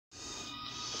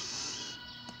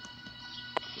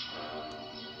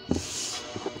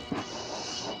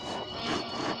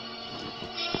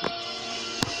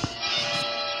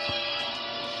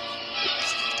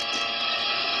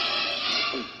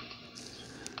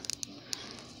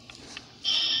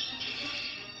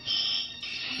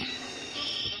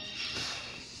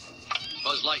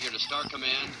Buzz Lightyear to Star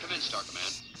Command. Come in, Star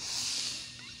Command.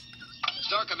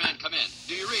 Star Command, come in.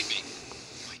 Do you read me?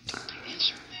 Why don't they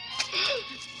answer?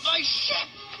 My ship!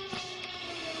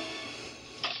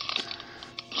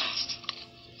 Blast.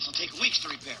 This'll take weeks to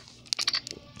repair.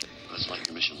 Buzz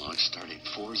Lightyear mission log stardate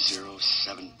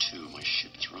 4072. My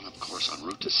ship is run up course en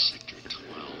route to Sector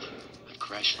 12. I've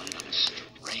crash landed on a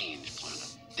strange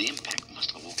planet. The impact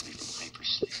must have awoken me from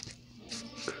hypersleep.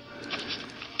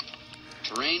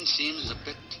 Terrain seems a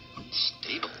bit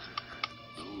unstable.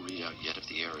 No readout yet if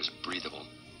the air is breathable.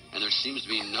 And there seems to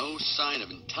be no sign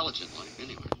of intelligent life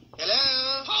anywhere.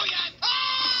 Hello? Oh, yeah!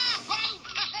 Ah! Whoa!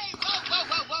 Hey!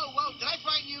 Whoa! Did I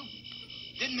frighten you?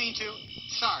 Didn't mean to.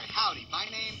 Sorry. Howdy. My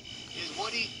name is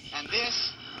Woody, and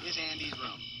this is Andy's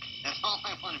room. That's all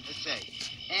I wanted to say.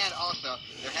 And also,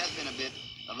 there has been a bit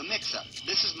of a mix-up.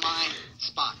 This is my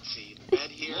spot, see? The bed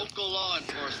here. Local law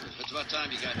enforcement. It's about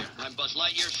time you got here. I'm Buzz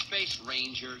Lightyear, Space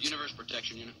Ranger, Universe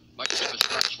Protection Unit. My ship has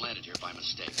crash landed here by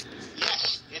mistake.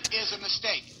 Yes, it is a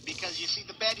mistake, because you see,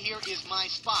 the bed here is my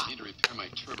spot. I need to repair my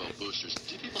turbo boosters.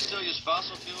 Do people still use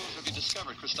fossil fuels, or have you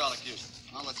discovered crystallic fusion?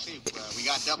 Well, let's see. We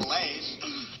got double A's.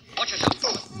 Watch yourself.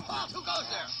 Who goes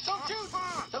there? So cute.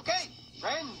 It's okay.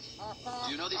 Friends.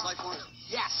 Do you know these life forms?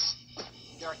 Yes.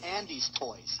 They're Andy's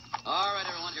toys. All right,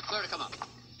 everyone, you're clear to come up.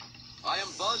 I am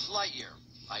Buzz Lightyear.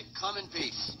 I come in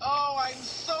peace. Oh, I'm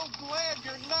so glad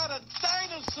you're not a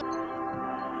dinosaur.